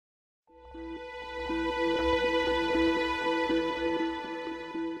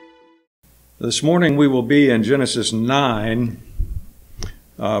This morning we will be in Genesis 9,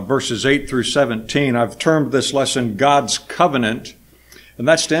 verses 8 through 17. I've termed this lesson God's Covenant, and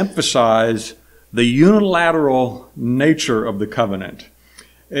that's to emphasize the unilateral nature of the covenant.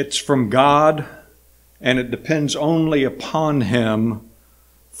 It's from God, and it depends only upon Him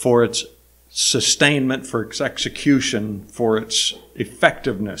for its sustainment, for its execution, for its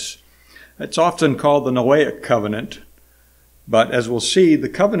effectiveness. It's often called the Noahic covenant. But as we'll see, the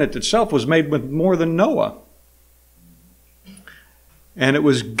covenant itself was made with more than Noah. And it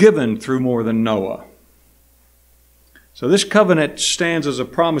was given through more than Noah. So this covenant stands as a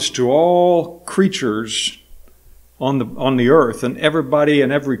promise to all creatures on the earth. And everybody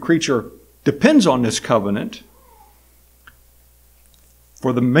and every creature depends on this covenant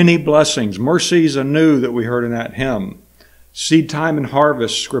for the many blessings, mercies anew that we heard in that hymn. Seed time and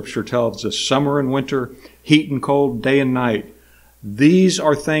harvest, Scripture tells us, summer and winter, heat and cold, day and night. These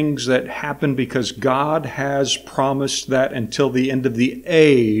are things that happen because God has promised that until the end of the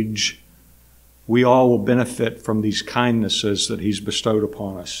age, we all will benefit from these kindnesses that He's bestowed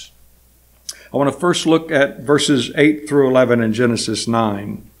upon us. I want to first look at verses 8 through 11 in Genesis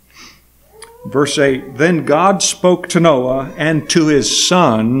 9. Verse 8, Then God spoke to Noah and to his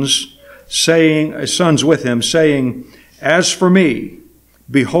sons, sons with him, saying, As for me,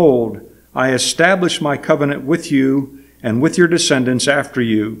 behold, I establish my covenant with you and with your descendants after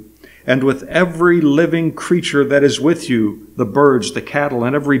you, and with every living creature that is with you, the birds, the cattle,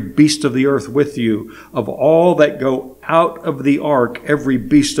 and every beast of the earth with you, of all that go out of the ark, every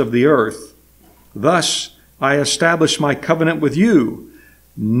beast of the earth. Thus I establish my covenant with you.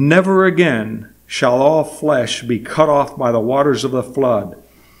 Never again shall all flesh be cut off by the waters of the flood.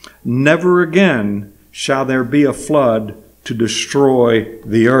 Never again shall there be a flood to destroy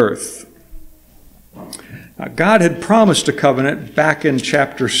the earth. Now, God had promised a covenant back in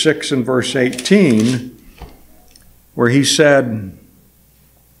chapter 6 and verse 18, where He said,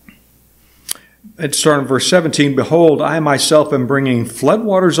 it started in verse 17, Behold, I myself am bringing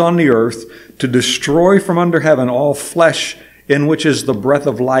floodwaters on the earth to destroy from under heaven all flesh in which is the breath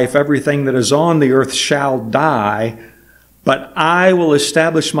of life. Everything that is on the earth shall die, but I will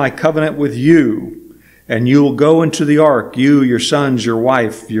establish my covenant with you. And you will go into the ark, you, your sons, your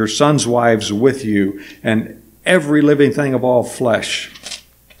wife, your sons' wives with you, and every living thing of all flesh.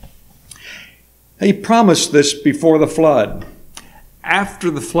 He promised this before the flood.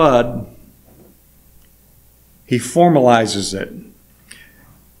 After the flood, He formalizes it.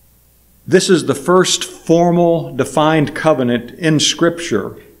 This is the first formal, defined covenant in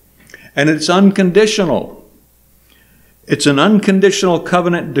Scripture, and it's unconditional. It's an unconditional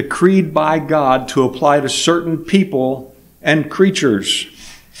covenant decreed by God to apply to certain people and creatures.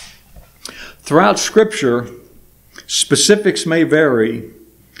 Throughout Scripture, specifics may vary,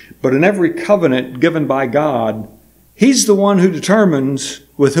 but in every covenant given by God, He's the one who determines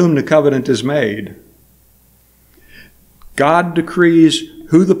with whom the covenant is made. God decrees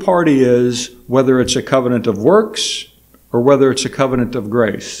who the party is, whether it's a covenant of works or whether it's a covenant of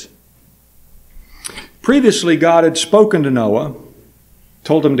grace. Previously, God had spoken to Noah,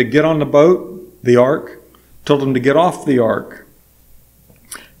 told him to get on the boat, the ark, told him to get off the ark.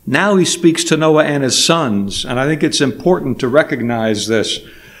 Now He speaks to Noah and his sons, and I think it's important to recognize this.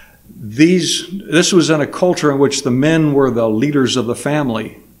 This was in a culture in which the men were the leaders of the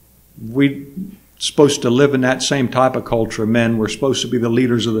family. We're supposed to live in that same type of culture. Men were supposed to be the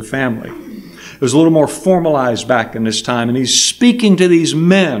leaders of the family. It was a little more formalized back in this time. And He's speaking to these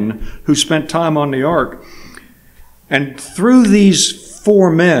men who spent time on the ark. And through these four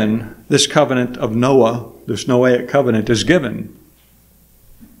men, this covenant of Noah, this Noahic covenant, is given.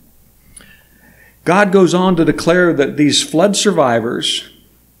 God goes on to declare that these flood survivors,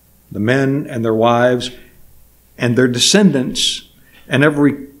 the men and their wives, and their descendants, and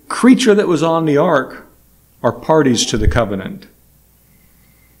every creature that was on the ark, are parties to the covenant.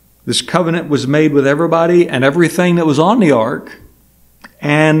 This covenant was made with everybody and everything that was on the ark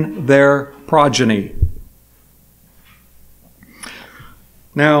and their progeny.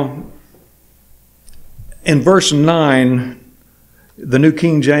 Now, in verse 9, the New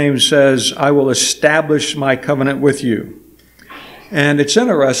King James says, I will establish my covenant with you. And it's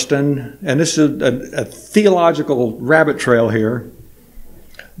interesting, and this is a theological rabbit trail here.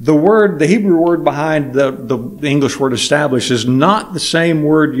 The Hebrew word behind the English word establish is not the same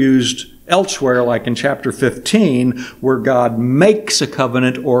word used elsewhere, like in chapter 15, where God makes a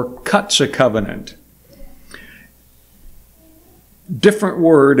covenant or cuts a covenant. Different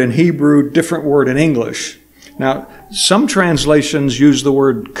word in Hebrew, different word in English. Now, some translations use the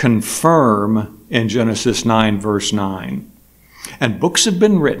word confirm in Genesis 9, verse 9. And books have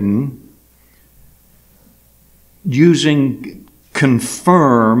been written using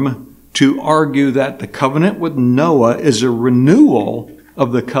confirm to argue that the covenant with Noah is a renewal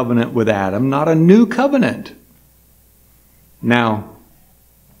of the covenant with Adam, not a new covenant. Now,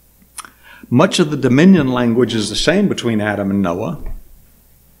 much of the dominion language is the same between Adam and Noah.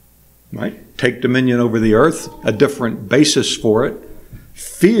 Right? Take dominion over the earth, a different basis for it.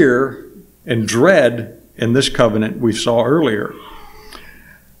 Fear and dread in this covenant we saw earlier.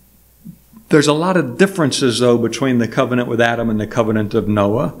 There's a lot of differences, though, between the covenant with Adam and the covenant of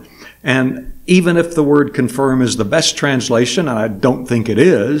Noah. And even if the word confirm is the best translation, and I don't think it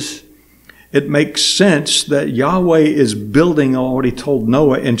is, it makes sense that Yahweh is building on what he told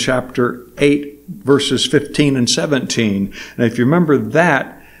Noah in chapter 8, verses 15 and 17. And if you remember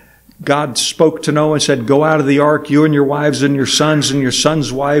that, God spoke to Noah and said, go out of the ark, you and your wives and your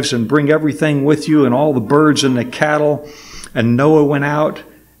sons' wives, and bring everything with you and all the birds and the cattle. And Noah went out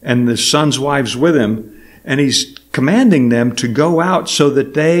and the sons' wives with him. And he's commanding them to go out so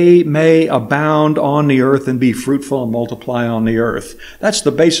that they may abound on the earth and be fruitful and multiply on the earth. That's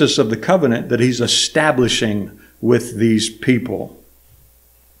the basis of the covenant that he's establishing with these people.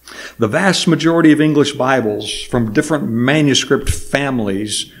 The vast majority of English Bibles from different manuscript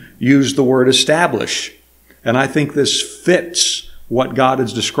families use the word establish. And I think this fits what God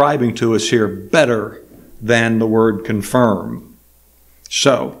is describing to us here better than the word confirm.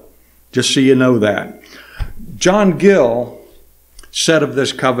 So, just so you know that. John Gill said of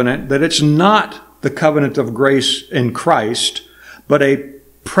this covenant that it's not the covenant of grace in Christ, but a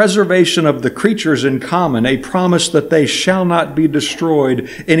preservation of the creatures in common, a promise that they shall not be destroyed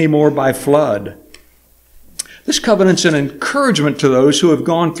anymore by flood. This covenant's an encouragement to those who have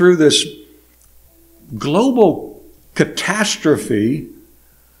gone through this global catastrophe,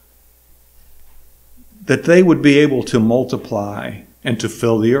 that they would be able to multiply and to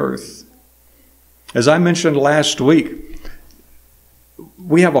fill the earth. As I mentioned last week,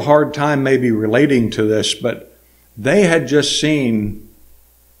 we have a hard time maybe relating to this, but they had just seen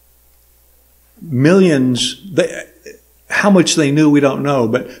millions, how much they knew we don't know,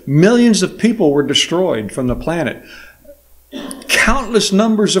 but millions of people were destroyed from the planet. Countless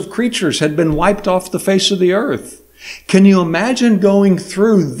numbers of creatures had been wiped off the face of the earth. Can you imagine going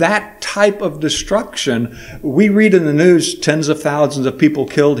through that type of destruction? We read in the news tens of thousands of people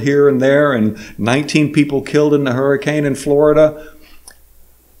killed here and there, and 19 people killed in the hurricane in Florida.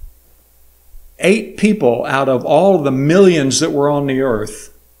 8 people out of all of the millions that were on the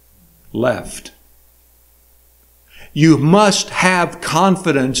earth left. You must have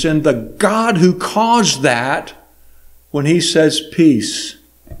confidence in the God who caused that when he says peace.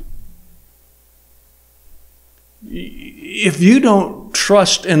 If you don't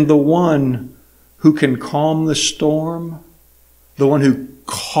trust in the one who can calm the storm, the one who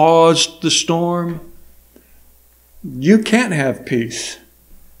caused the storm, you can't have peace.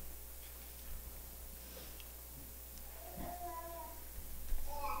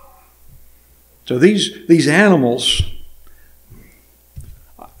 So these animals,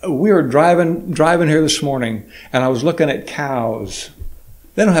 we were driving here this morning, and I was looking at cows.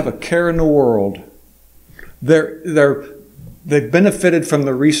 They don't have a care in the world. They've benefited from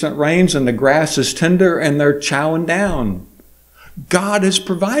the recent rains, and the grass is tender, and they're chowing down. God has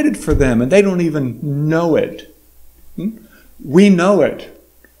provided for them, and they don't even know it. We know it.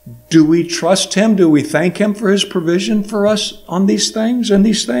 Do we trust him? Do we thank him for his provision for us on these things and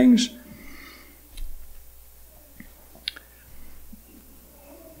these things?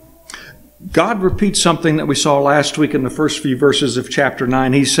 God repeats something that we saw last week in the first few verses of chapter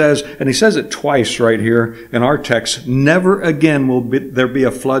 9. He says, and he says it twice right here in our text, never again will there be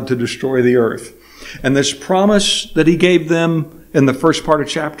a flood to destroy the earth. And this promise that he gave them in the first part of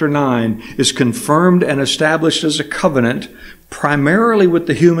chapter 9 is confirmed and established as a covenant primarily with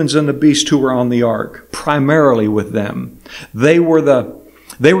the humans and the beast who were on the ark, primarily with them. They were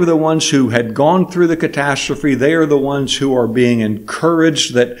the ones who had gone through the catastrophe. They are the ones who are being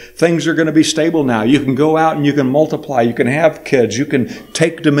encouraged that things are going to be stable now. You can go out and you can multiply. You can have kids. You can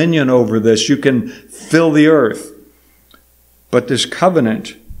take dominion over this. You can fill the earth. But this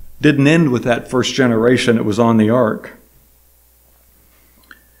covenant didn't end with that first generation that was on the ark.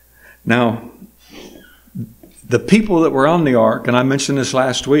 Now, the people that were on the ark, and I mentioned this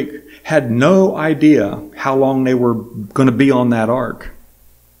last week, had no idea how long they were going to be on that ark.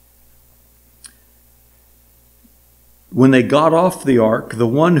 When they got off the ark, the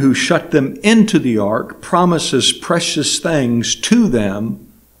one who shut them into the ark promises precious things to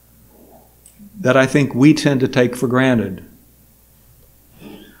them that I think we tend to take for granted.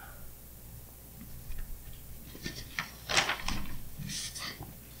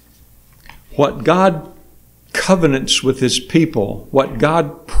 What God covenants with his people, what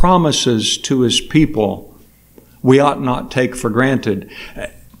God promises to his people, we ought not take for granted.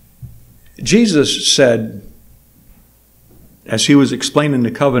 Jesus said, as he was explaining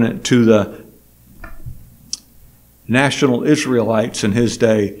the covenant to the national Israelites in his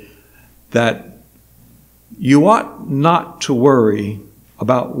day, that you ought not to worry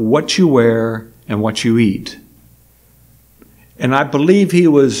about what you wear and what you eat. And I believe he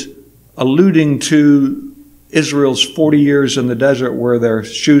was alluding to Israel's 40 years in the desert where their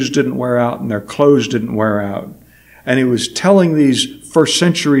shoes didn't wear out and their clothes didn't wear out. And he was telling these first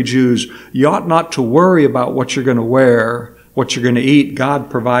century Jews, you ought not to worry about what you're going to wear, what you're going to eat.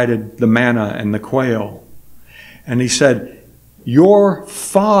 God provided the manna and the quail. And he said, your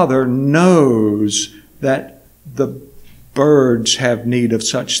Father knows that the birds have need of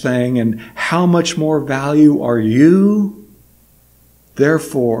such thing, and how much more value are you?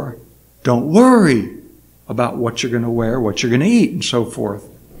 Therefore, don't worry about what you're going to wear, what you're going to eat, and so forth.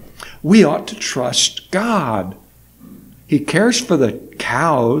 We ought to trust God. He cares for the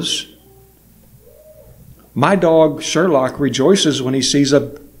cows. My dog, Sherlock, rejoices when he sees a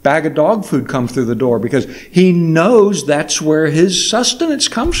bag of dog food come through the door because he knows that's where his sustenance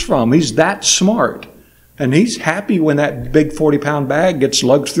comes from. He's that smart. And he's happy when that big 40-pound bag gets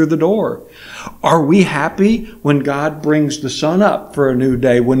lugged through the door. Are we happy when God brings the sun up for a new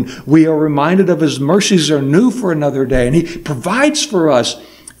day, when we are reminded of his mercies are new for another day, and he provides for us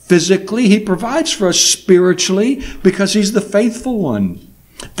physically, he provides for us spiritually because he's the faithful one.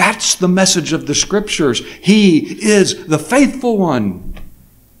 That's the message of the Scriptures. He is the faithful one.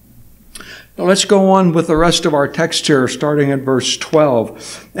 Now let's go on with the rest of our text here, starting at verse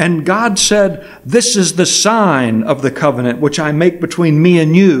 12. And God said, this is the sign of the covenant which I make between me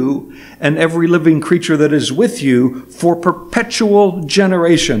and you and every living creature that is with you for perpetual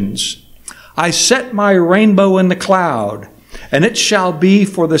generations. I set my rainbow in the cloud, and it shall be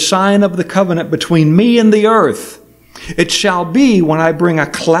for the sign of the covenant between me and the earth. It shall be when I bring a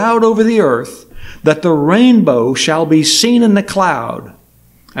cloud over the earth that the rainbow shall be seen in the cloud.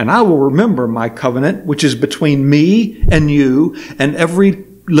 And I will remember my covenant, which is between me and you and every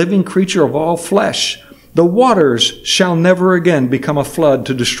living creature of all flesh. The waters shall never again become a flood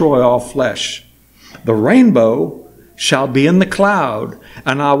to destroy all flesh. The rainbow shall be in the cloud,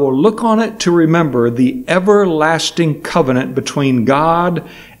 and I will look on it to remember the everlasting covenant between God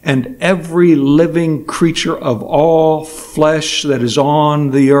and every living creature of all flesh that is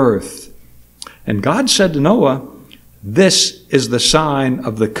on the earth. And God said to Noah, this is the sign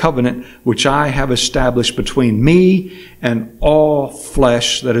of the covenant which I have established between me and all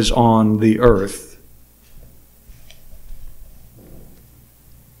flesh that is on the earth.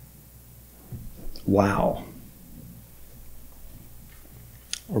 Wow.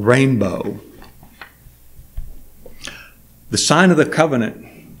 A rainbow. The sign of the covenant,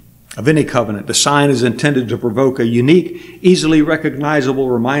 of any covenant, the sign is intended to provoke a unique, easily recognizable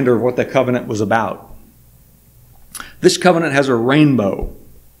reminder of what the covenant was about. This covenant has a rainbow.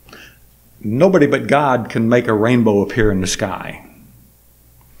 Nobody but God can make a rainbow appear in the sky.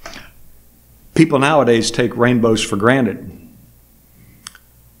 People nowadays take rainbows for granted.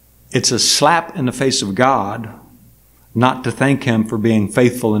 It's a slap in the face of God not to thank him for being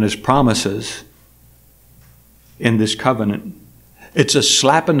faithful in his promises in this covenant. It's a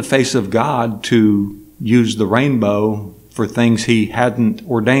slap in the face of God to use the rainbow for things he hadn't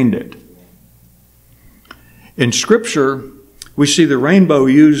ordained it. In Scripture, we see the rainbow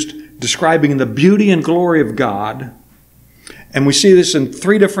used describing the beauty and glory of God. And we see this in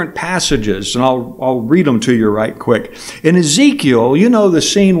 3 different passages, and I'll read them to you right quick. In Ezekiel, you know the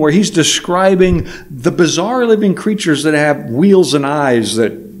scene where he's describing the bizarre living creatures that have wheels and eyes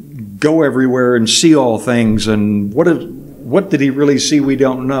that go everywhere and see all things. And what did he really see? We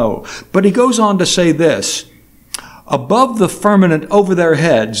don't know. But he goes on to say this. Above the firmament over their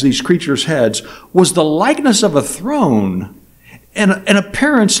heads, these creatures' heads, was the likeness of a throne, and an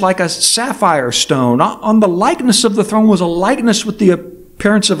appearance like a sapphire stone. On the likeness of the throne was a likeness with the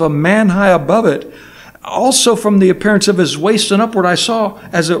appearance of a man high above it. Also from the appearance of his waist and upward I saw,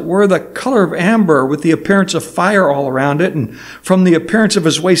 as it were, the color of amber with the appearance of fire all around it. And from the appearance of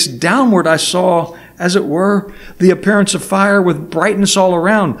his waist downward I saw, as it were, the appearance of fire with brightness all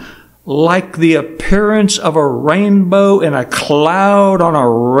around, like the appearance of a rainbow in a cloud on a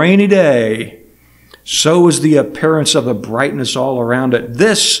rainy day. So was the appearance of the brightness all around it.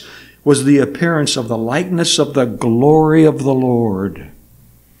 This was the appearance of the likeness of the glory of the Lord.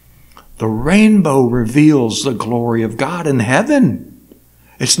 The rainbow reveals the glory of God in heaven.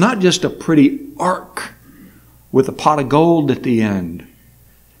 It's not just a pretty ark with a pot of gold at the end.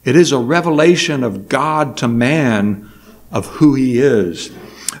 It is a revelation of God to man of who he is.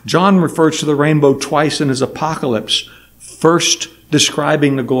 John refers to the rainbow twice in his Apocalypse, first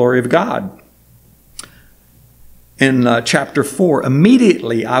describing the glory of God. In chapter 4,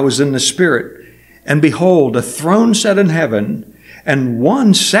 immediately I was in the Spirit, and behold, a throne set in heaven, and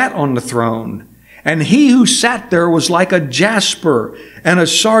one sat on the throne. And he who sat there was like a jasper and a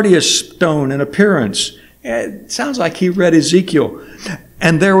sardius stone in appearance. It sounds like he read Ezekiel.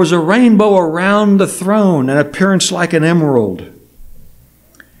 And there was a rainbow around the throne, an appearance like an emerald.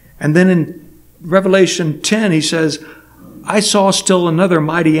 And then in Revelation 10, he says, I saw still another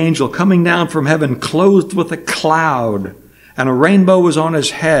mighty angel coming down from heaven, clothed with a cloud, and a rainbow was on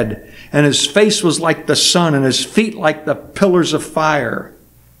his head, and his face was like the sun, and his feet like the pillars of fire.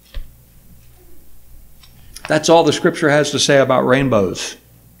 That's all the Scripture has to say about rainbows.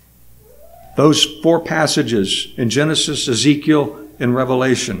 Those 4 passages in Genesis, Ezekiel, and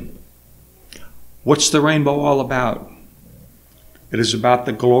Revelation. What's the rainbow all about? It is about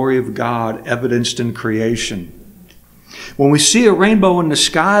the glory of God evidenced in creation. When we see a rainbow in the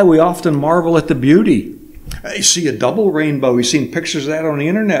sky, we often marvel at the beauty. You see a double rainbow. We've seen pictures of that on the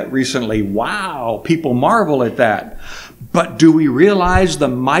internet recently. Wow, people marvel at that. But do we realize the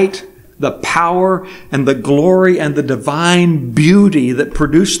might, the power, and the glory, and the divine beauty that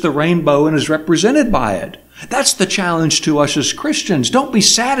produced the rainbow and is represented by it? That's the challenge to us as Christians. Don't be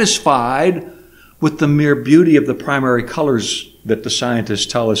satisfied with the mere beauty of the primary colors that the scientists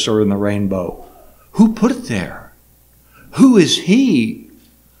tell us are in the rainbow. Who put it there? Who is he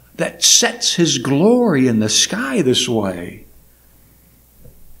that sets his glory in the sky this way?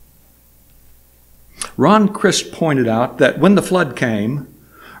 Ron Christ pointed out that when the flood came,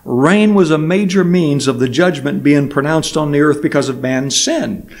 rain was a major means of the judgment being pronounced on the earth because of man's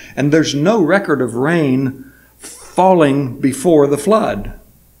sin. And there's no record of rain falling before the flood.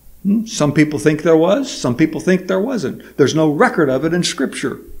 Some people think there was, some people think there wasn't. There's no record of it in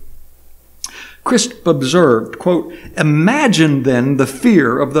Scripture. Christ observed, quote, imagine then the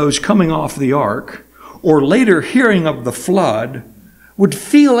fear of those coming off the ark, or later hearing of the flood, would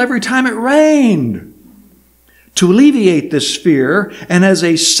feel every time it rained. To alleviate this fear, and as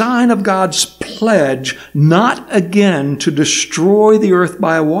a sign of God's pledge not again to destroy the earth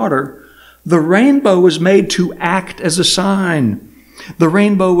by water, the rainbow was made to act as a sign. The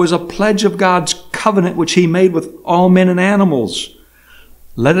rainbow was a pledge of God's covenant which he made with all men and animals.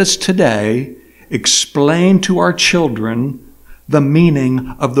 Let us today explain to our children the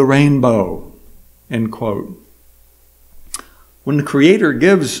meaning of the rainbow. End quote. When the Creator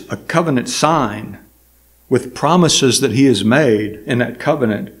gives a covenant sign with promises that he has made in that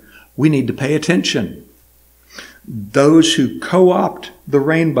covenant, we need to pay attention. Those who co-opt the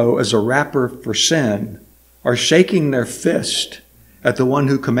rainbow as a wrapper for sin are shaking their fist at the one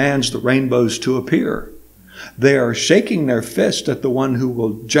who commands the rainbows to appear. They are shaking their fist at the one who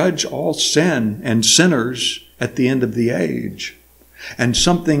will judge all sin and sinners at the end of the age. And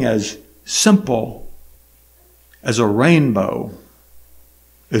something as simple as a rainbow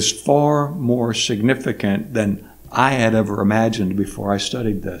is far more significant than I had ever imagined before I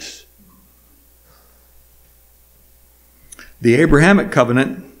studied this. The Abrahamic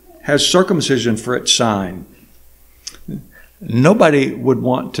covenant has circumcision for its sign. Nobody would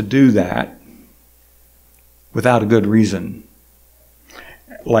want to do that without a good reason.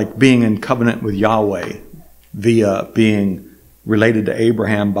 Like being in covenant with Yahweh via being related to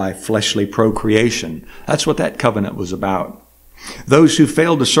Abraham by fleshly procreation. That's what that covenant was about. Those who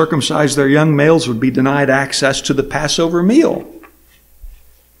failed to circumcise their young males would be denied access to the Passover meal.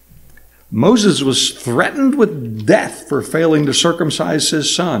 Moses was threatened with death for failing to circumcise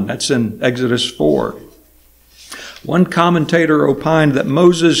his son. That's in Exodus 4. One commentator opined that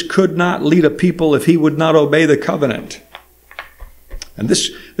Moses could not lead a people if he would not obey the covenant. And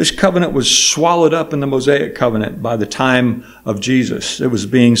this covenant was swallowed up in the Mosaic covenant by the time of Jesus. It was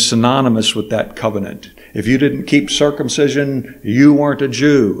being synonymous with that covenant. If you didn't keep circumcision, you weren't a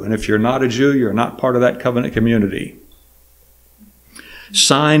Jew. And if you're not a Jew, you're not part of that covenant community.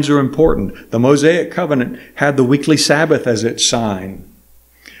 Signs are important. The Mosaic covenant had the weekly Sabbath as its sign.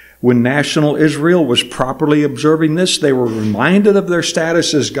 When national Israel was properly observing this, they were reminded of their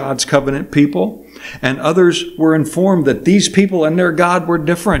status as God's covenant people, and others were informed that these people and their God were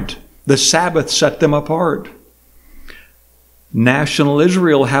different. The Sabbath set them apart. National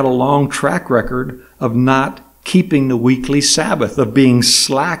Israel had a long track record of not keeping the weekly Sabbath, of being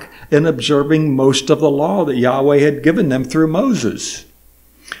slack in observing most of the law that Yahweh had given them through Moses.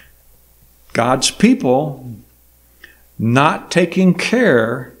 God's people not taking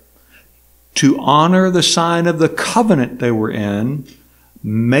care to honor the sign of the covenant they were in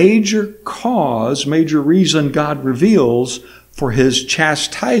major cause, major reason God reveals for his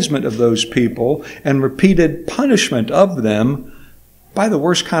chastisement of those people and repeated punishment of them by the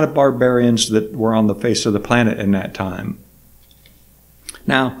worst kind of barbarians that were on the face of the planet in that time.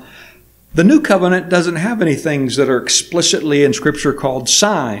 Now, the New Covenant doesn't have any things that are explicitly in Scripture called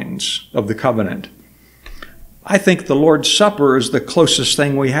signs of the covenant. I think the Lord's Supper is the closest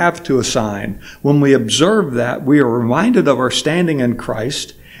thing we have to a sign. When we observe that, we are reminded of our standing in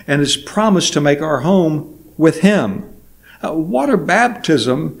Christ and his promise to make our home with him. Water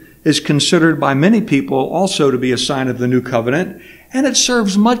baptism is considered by many people also to be a sign of the New Covenant, and it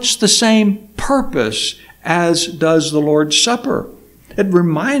serves much the same purpose as does the Lord's Supper. It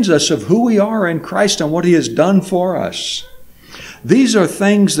reminds us of who we are in Christ and what he has done for us. These are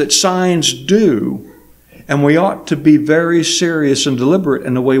things that signs do, and we ought to be very serious and deliberate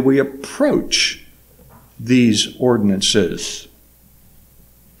in the way we approach these ordinances.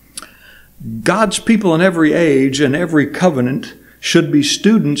 God's people in every age and every covenant should be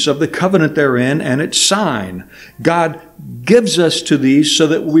students of the covenant they're in and its sign. God gives us to these so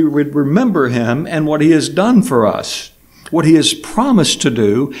that we would remember him and what he has done for us, what he has promised to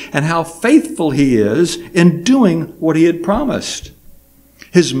do, and how faithful he is in doing what he had promised.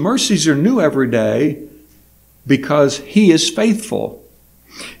 His mercies are new every day because he is faithful.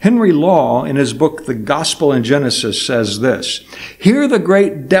 Henry Law, in his book, The Gospel in Genesis, says this: "Here the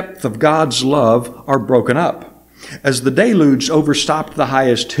great depth of God's love are broken up. As the deluge overtopped the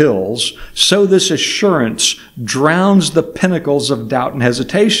highest hills, so this assurance drowns the pinnacles of doubt and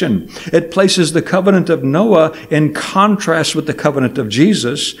hesitation. It places the covenant of Noah in contrast with the covenant of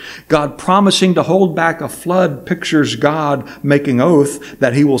Jesus. God promising to hold back a flood pictures God making oath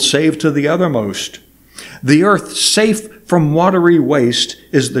that he will save to the uttermost. The earth safe from watery waste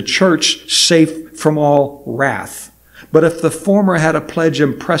is the church safe from all wrath. But if the former had a pledge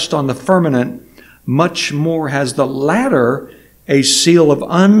impressed on the firmament, much more has the latter a seal of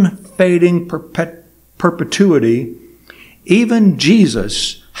unfading perpetuity, even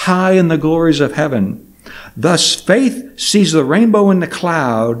Jesus high in the glories of heaven. Thus faith sees the rainbow in the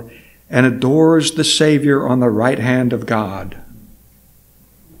cloud and adores the Savior on the right hand of God."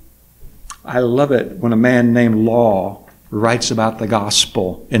 I love it when a man named Law writes about the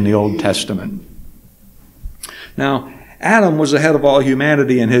gospel in the Old Testament. Now, Adam was the head of all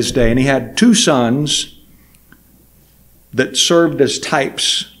humanity in his day, and he had two sons that served as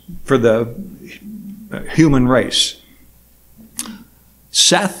types for the human race.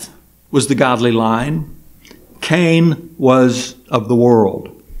 Seth was the godly line. Cain was of the world.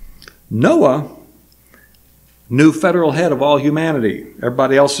 Noah, new federal head of all humanity.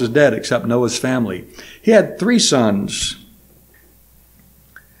 Everybody else is dead except Noah's family. He had three sons.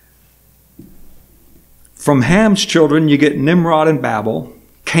 From Ham's children, you get Nimrod and Babel,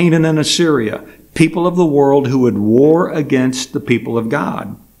 Canaan and Assyria, people of the world who would war against the people of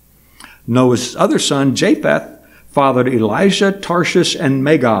God. Noah's other son, Japheth, fathered Elijah, Tarshish, and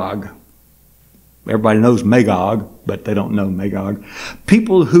Magog. Everybody knows Magog, but they don't know Magog.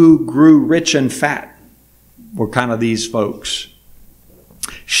 People who grew rich and fat were kind of these folks.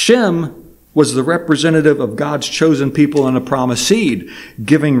 Shem was the representative of God's chosen people and a promised seed,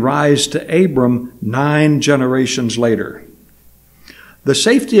 giving rise to Abram 9 generations later. The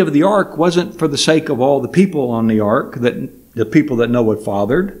safety of the ark wasn't for the sake of all the people on the ark, the people that Noah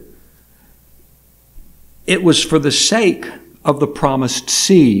fathered. It was for the sake of the promised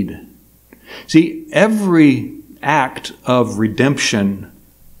seed. See, every act of redemption,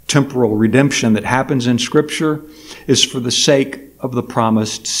 temporal redemption that happens in Scripture is for the sake of the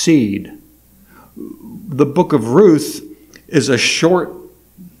promised seed. The book of Ruth is a short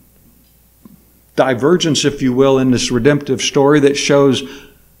divergence, if you will, in this redemptive story that shows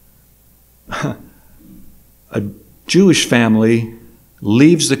a Jewish family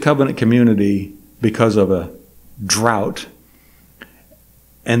leaves the covenant community because of a drought,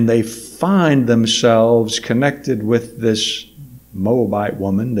 and they find themselves connected with this Moabite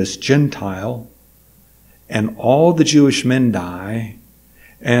woman, this Gentile, and all the Jewish men die,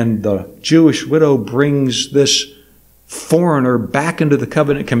 and the Jewish widow brings this foreigner back into the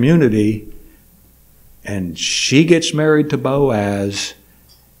covenant community, and she gets married to Boaz,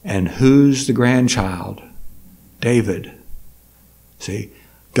 and who's the grandchild? David. See,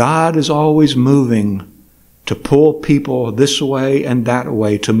 God is always moving to pull people this way and that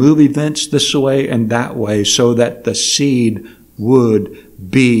way, to move events this way and that way, so that the seed would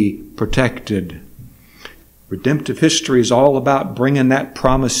be protected. Redemptive history is all about bringing that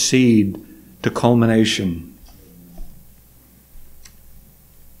promised seed to culmination.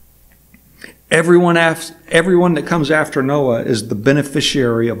 Everyone that comes after Noah is the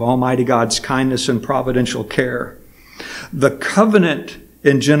beneficiary of Almighty God's kindness and providential care. The covenant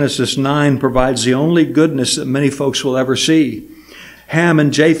in Genesis 9 provides the only goodness that many folks will ever see. Ham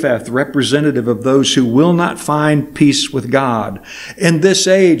and Japheth, representative of those who will not find peace with God. In this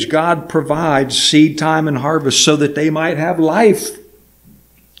age, God provides seed time and harvest so that they might have life,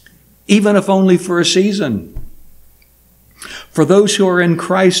 even if only for a season. For those who are in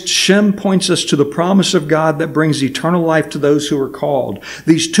Christ, Shem points us to the promise of God that brings eternal life to those who are called.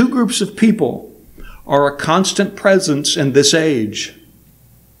 These two groups of people are a constant presence in this age.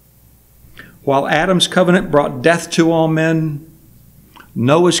 While Adam's covenant brought death to all men,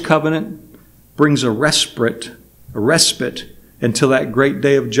 Noah's covenant brings a respite until that great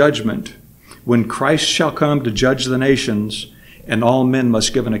day of judgment, when Christ shall come to judge the nations, and all men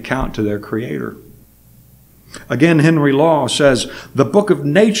must give an account to their Creator. Again, Henry Law says, the book of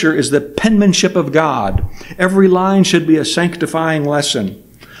nature is the penmanship of God. Every line should be a sanctifying lesson.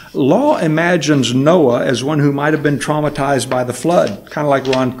 Law imagines Noah as one who might have been traumatized by the flood, kind of like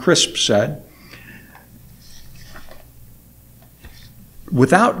Ron Crisp said,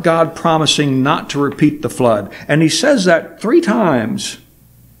 without God promising not to repeat the flood. And he says that 3 times.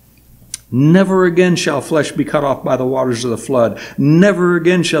 Never again shall flesh be cut off by the waters of the flood. Never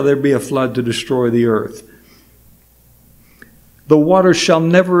again shall there be a flood to destroy the earth. The waters shall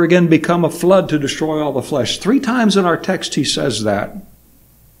never again become a flood to destroy all the flesh. 3 times in our text he says that.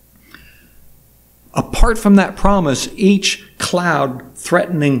 Apart from that promise, each cloud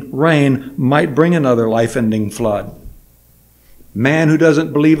threatening rain might bring another life-ending flood. Man who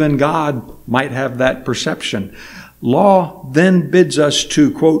doesn't believe in God might have that perception. Law then bids us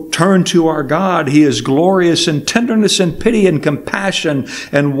to, quote, turn to our God. He is glorious in tenderness and pity and compassion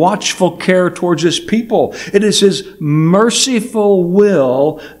and watchful care towards His people. It is His merciful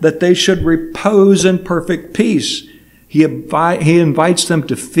will that they should repose in perfect peace. He invites them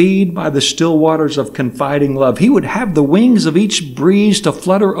to feed by the still waters of confiding love. He would have the wings of each breeze to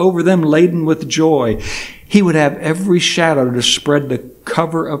flutter over them laden with joy. He would have every shadow to spread the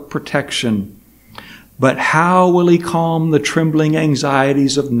cover of protection. But how will He calm the trembling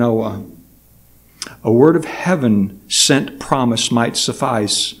anxieties of Noah? A word of heaven sent promise might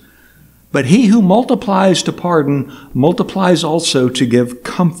suffice. But He who multiplies to pardon multiplies also to give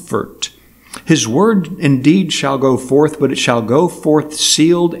comfort. His word indeed shall go forth, but it shall go forth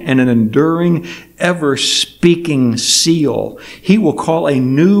sealed in an enduring, ever-speaking seal. He will call a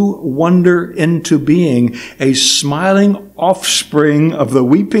new wonder into being. A smiling offspring of the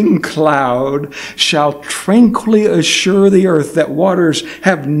weeping cloud shall tranquilly assure the earth that waters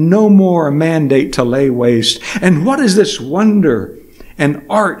have no more a mandate to lay waste. And what is this wonder? An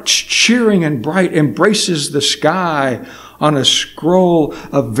arch, cheering and bright, embraces the sky. On a scroll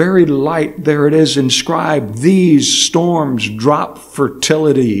of varied light, there it is inscribed, these storms drop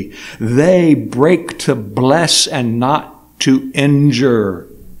fertility. They break to bless and not to injure.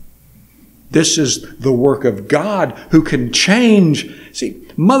 This is the work of God who can change. See,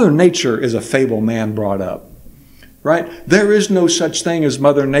 Mother Nature is a fable man brought up, right? There is no such thing as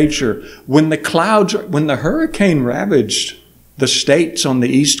Mother Nature. When the hurricane ravaged the states on the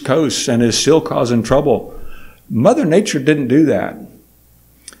East Coast and is still causing trouble, Mother Nature didn't do that.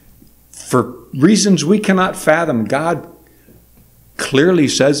 For reasons we cannot fathom, God clearly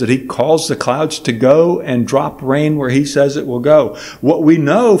says that He calls the clouds to go and drop rain where He says it will go. What we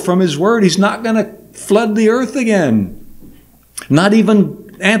know from His word, He's not going to flood the earth again. Not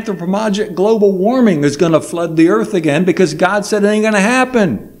even anthropologic global warming is going to flood the earth again, because God said it ain't going to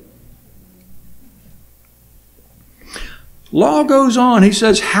happen. Law goes on. He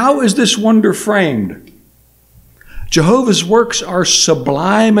says, how is this wonder framed? Jehovah's works are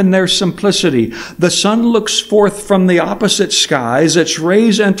sublime in their simplicity. The sun looks forth from the opposite skies. Its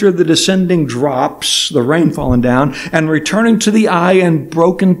rays enter the descending drops, the rain falling down, and returning to the eye in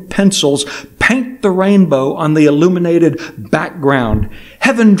broken pencils, paint the rainbow on the illuminated background.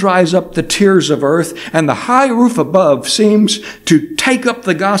 Heaven dries up the tears of earth, and the high roof above seems to take up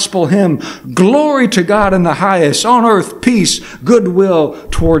the gospel hymn. Glory to God in the highest, on earth peace, goodwill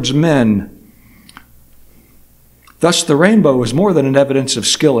towards men. Thus, the rainbow is more than an evidence of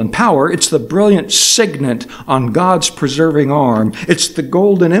skill and power. It's the brilliant signet on God's preserving arm. It's the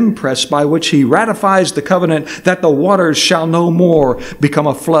golden impress by which He ratifies the covenant that the waters shall no more become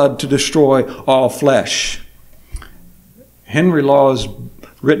a flood to destroy all flesh. Henry Law has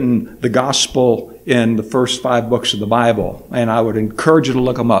written the gospel in the first 5 books of the Bible, and I would encourage you to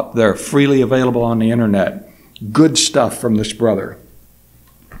look them up. They're freely available on the internet. Good stuff from this brother.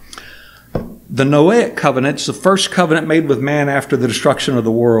 The Noahic covenant's the first covenant made with man after the destruction of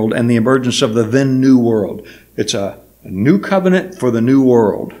the world and the emergence of the then new world. It's a new covenant for the new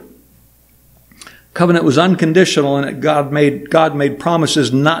world. Covenant was unconditional, and God made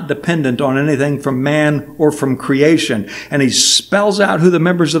promises not dependent on anything from man or from creation. And he spells out who the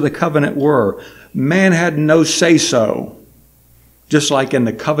members of the covenant were. Man had no say-so. Just like in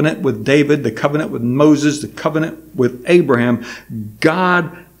the covenant with David, the covenant with Moses, the covenant with Abraham,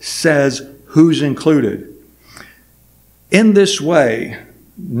 God says who's included. In this way,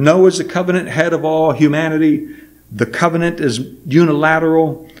 Noah's the covenant head of all humanity. The covenant is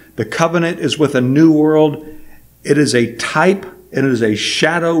unilateral. The covenant is with a new world. It is a type, it is a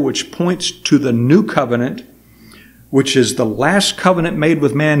shadow which points to the new covenant, which is the last covenant made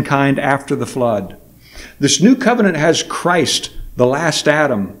with mankind after the flood. This new covenant has Christ, the last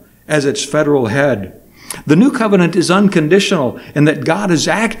Adam, as its federal head. The new covenant is unconditional in that God has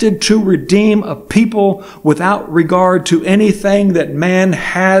acted to redeem a people without regard to anything that man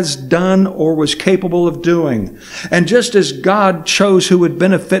has done or was capable of doing. And just as God chose who would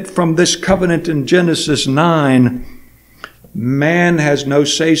benefit from this covenant in Genesis 9, man has no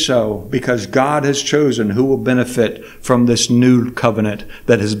say-so because God has chosen who will benefit from this new covenant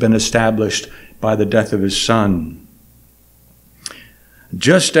that has been established by the death of his Son.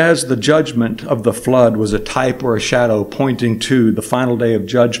 Just as the judgment of the flood was a type or a shadow pointing to the final day of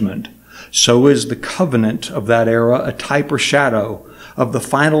judgment, so is the covenant of that era a type or shadow of the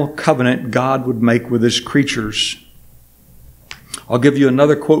final covenant God would make with his creatures. I'll give you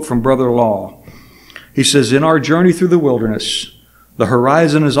another quote from Brother Law. He says, "In our journey through the wilderness, the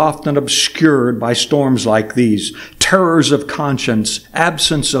horizon is often obscured by storms like these, terrors of conscience,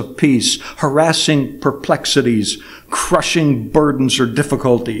 absence of peace, harassing perplexities, crushing burdens or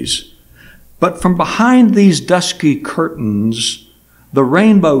difficulties. But from behind these dusky curtains, the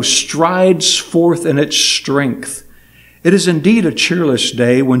rainbow strides forth in its strength. It is indeed a cheerless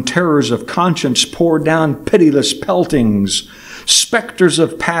day when terrors of conscience pour down pitiless peltings. Specters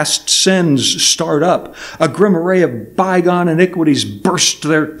of past sins start up. A grim array of bygone iniquities burst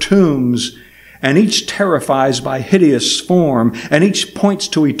their tombs, and each terrifies by hideous form, and each points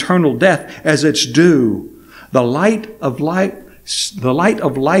to eternal death as its due. The light of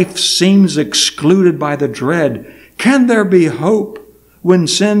life seems excluded by the dread. Can there be hope when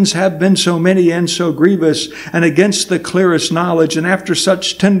sins have been so many and so grievous, and against the clearest knowledge, and after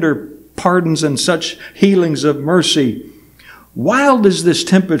such tender pardons and such healings of mercy? Wild is this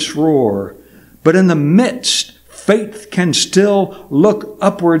tempest's roar, but in the midst, faith can still look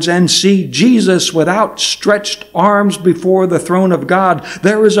upwards and see Jesus with outstretched arms before the throne of God.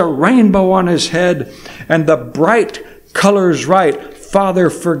 There is a rainbow on his head, and the bright colors write, 'Father,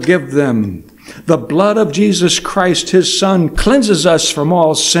 forgive them.' The blood of Jesus Christ, his Son, cleanses us from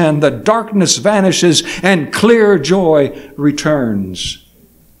all sin. The darkness vanishes, and clear joy returns."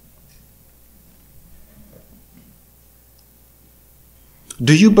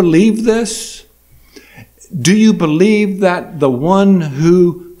 Do you believe this? Do you believe that the one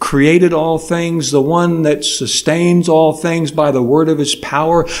who created all things, the one that sustains all things by the word of his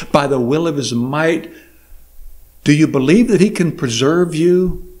power, by the will of his might, do you believe that he can preserve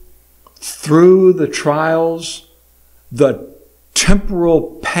you through the trials, the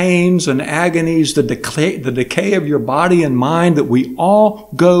temporal pains and agonies, the decay of your body and mind that we all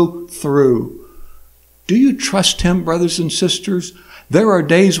go through? Do you trust him, brothers and sisters? There are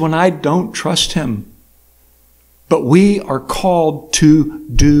days when I don't trust him, but we are called to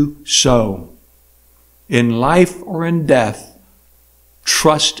do so. In life or in death,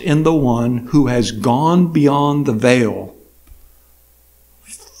 trust in the one who has gone beyond the veil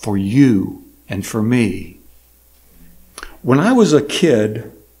for you and for me. When I was a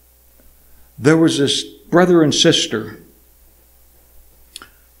kid, there was this brother and sister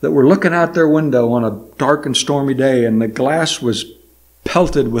that were looking out their window on a dark and stormy day, and the glass was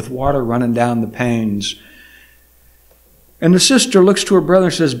pelted with water running down the panes. And the sister looks to her brother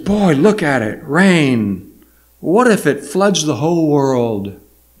and says, "Boy, look at it, rain. What if it floods the whole world?"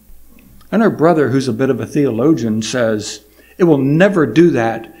 And her brother, who's a bit of a theologian, says, "It will never do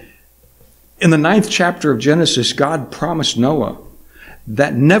that." In the 9th chapter of Genesis, God promised Noah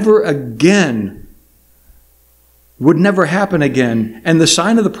that never again would never happen again. And the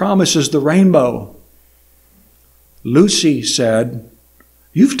sign of the promise is the rainbow. Lucy said,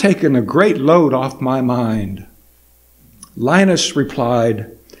 "You've taken a great load off my mind." Linus replied,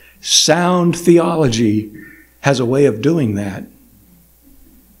 "Sound theology has a way of doing that."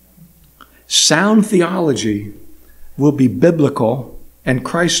 Sound theology will be biblical and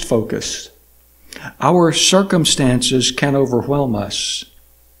Christ-focused. Our circumstances can overwhelm us.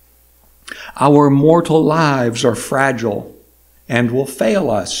 Our mortal lives are fragile and will fail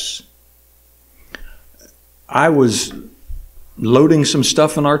us. I was loading some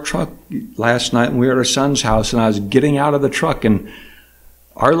stuff in our truck last night, and we were at our son's house, and I was getting out of the truck, and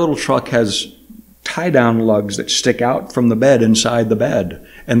our little truck has tie-down lugs that stick out from the bed inside the bed,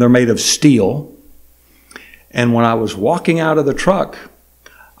 and they're made of steel. And when I was walking out of the truck,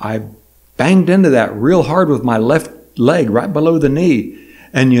 I banged into that real hard with my left leg right below the knee.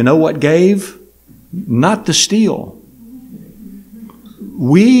 And you know what gave? Not the steel.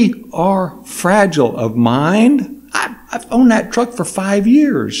 We are fragile of mind. I've owned that truck for 5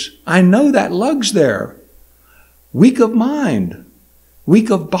 years. I know that lug's there. Weak of mind, weak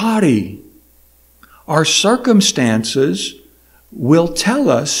of body. Our circumstances will tell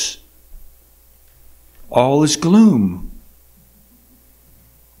us all is gloom.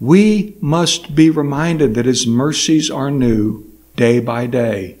 We must be reminded that His mercies are new day by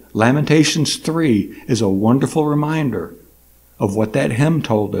day. Lamentations 3 is a wonderful reminder of what that hymn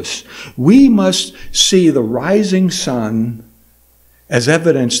told us. We must see the rising sun as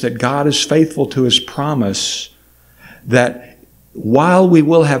evidence that God is faithful to His promise, that while we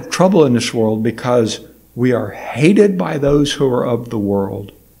will have trouble in this world because we are hated by those who are of the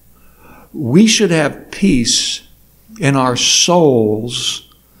world, we should have peace in our souls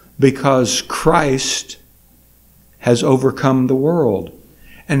because Christ has overcome the world.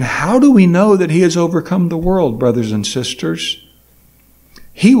 And how do we know that He has overcome the world, brothers and sisters?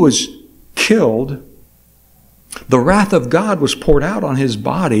 He was killed. The wrath of God was poured out on His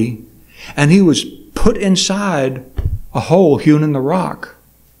body, and He was put inside a hole hewn in the rock.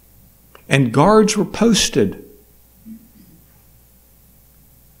 And guards were posted.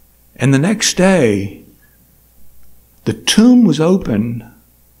 And the next day, the tomb was open,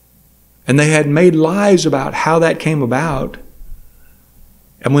 and they had made lies about how that came about.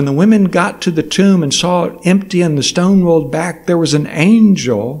 And when the women got to the tomb and saw it empty and the stone rolled back, there was an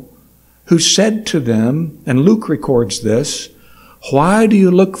angel who said to them, and Luke records this, "Why do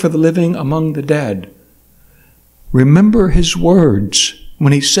you look for the living among the dead? Remember His words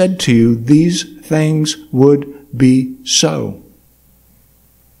when He said to you, these things would be so."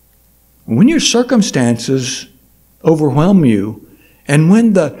 When your circumstances overwhelm you, and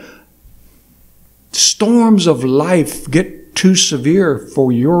when the storms of life get too severe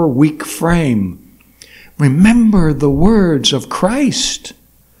for your weak frame, remember the words of Christ.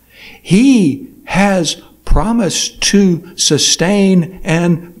 He has promised to sustain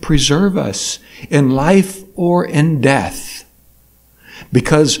and preserve us in life or in death.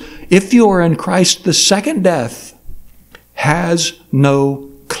 Because if you are in Christ, the second death has no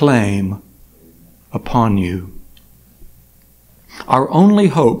claim upon you. Our only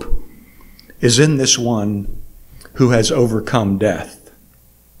hope is in this one who has overcome death.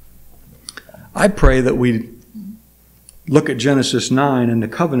 I pray that we look at Genesis 9 and the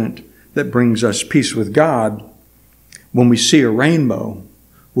covenant that brings us peace with God. When we see a rainbow,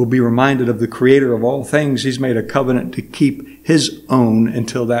 we'll be reminded of the Creator of all things. He's made a covenant to keep His own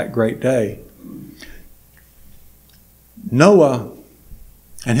until that great day. Noah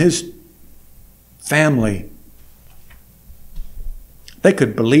and his family, they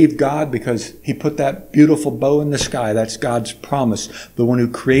could believe God because He put that beautiful bow in the sky. That's God's promise. The one who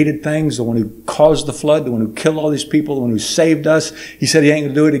created things, the one who caused the flood, the one who killed all these people, the one who saved us. He said He ain't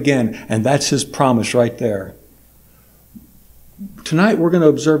going to do it again. And that's His promise right there. Tonight we're going to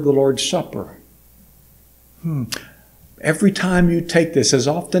observe the Lord's Supper. Every time you take this, as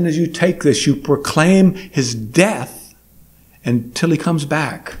often as you take this, you proclaim His death until He comes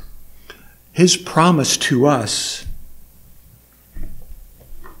back. His promise to us,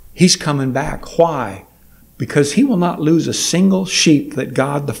 He's coming back. Why? Because He will not lose a single sheep that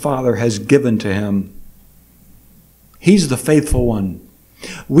God the Father has given to Him. He's the faithful one.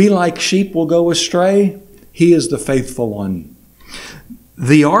 We like sheep will go astray. He is the faithful one.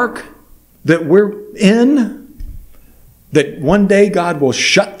 The ark that we're in, that one day God will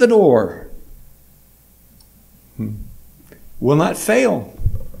shut the door, will not fail.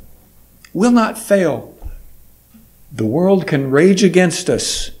 Will not fail. The world can rage against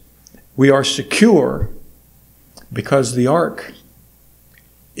us. We are secure because the ark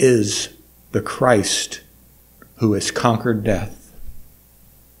is the Christ who has conquered death.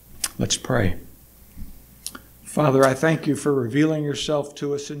 Let's pray. Father, I thank You for revealing Yourself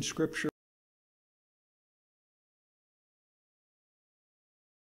to us in Scripture.